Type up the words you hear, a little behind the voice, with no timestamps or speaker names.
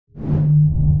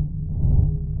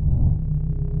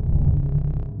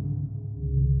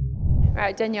All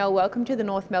right, Danielle, welcome to the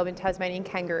North Melbourne Tasmanian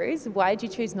Kangaroos. Why did you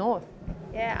choose North?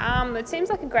 Yeah, it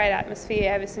seems like a great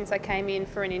atmosphere. Ever since I came in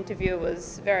for an interview, it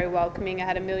was very welcoming. I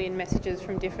had a million messages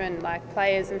from different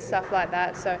players and stuff like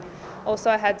that. So,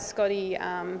 also I had Scotty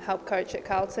help coach at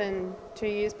Carlton 2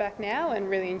 years back now, and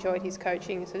really enjoyed his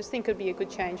coaching. So I just think it would be a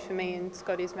good change for me, and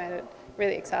Scotty's made it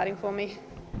really exciting for me.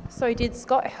 So did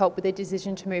Scott help with the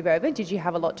decision to move over? Did you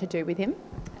have a lot to do with him?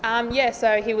 Yeah,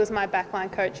 so he was my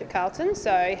backline coach at Carlton,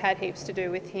 so I had heaps to do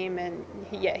with him, and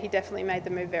he definitely made the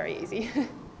move very easy.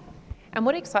 And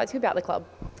what excites you about the club?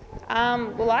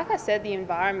 Well, like I said, the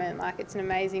environment, it's an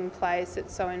amazing place.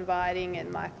 It's so inviting,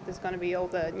 and there's going to be all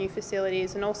the new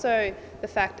facilities, and also the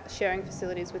fact sharing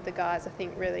facilities with the guys, I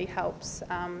think really helps,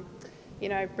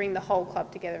 bring the whole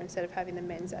club together instead of having the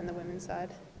men's and the women's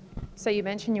side. So you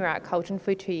mentioned you were at Carlton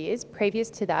for 2 years. Previous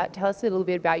to that, tell us a little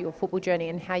bit about your football journey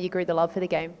and how you grew the love for the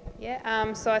game.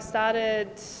 Yeah, so I started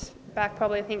back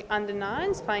probably I think under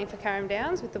nines playing for Carrum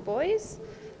Downs with the boys.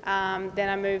 Then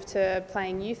I moved to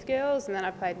playing youth girls, and then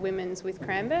I played women's with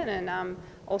Cranbourne, and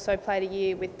also played a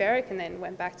year with Berwick, and then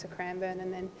went back to Cranbourne,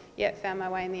 and then found my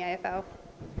way in the AFL.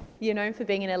 You're known for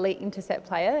being an elite intercept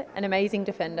player, an amazing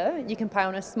defender. You can play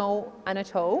on a small and a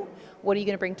tall. What are you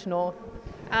going to bring to North?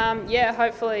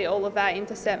 Hopefully all of that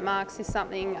intercept marks is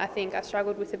something I think I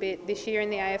struggled with a bit this year in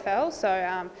the AFL,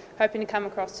 so hoping to come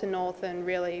across to North and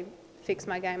really fix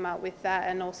my game up with that,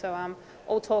 and also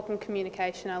all talk and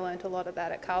communication. I learnt a lot of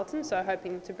that at Carlton, so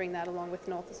hoping to bring that along with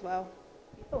North as well.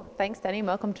 Cool. Thanks, Danny.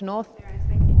 Welcome to North. All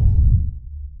right,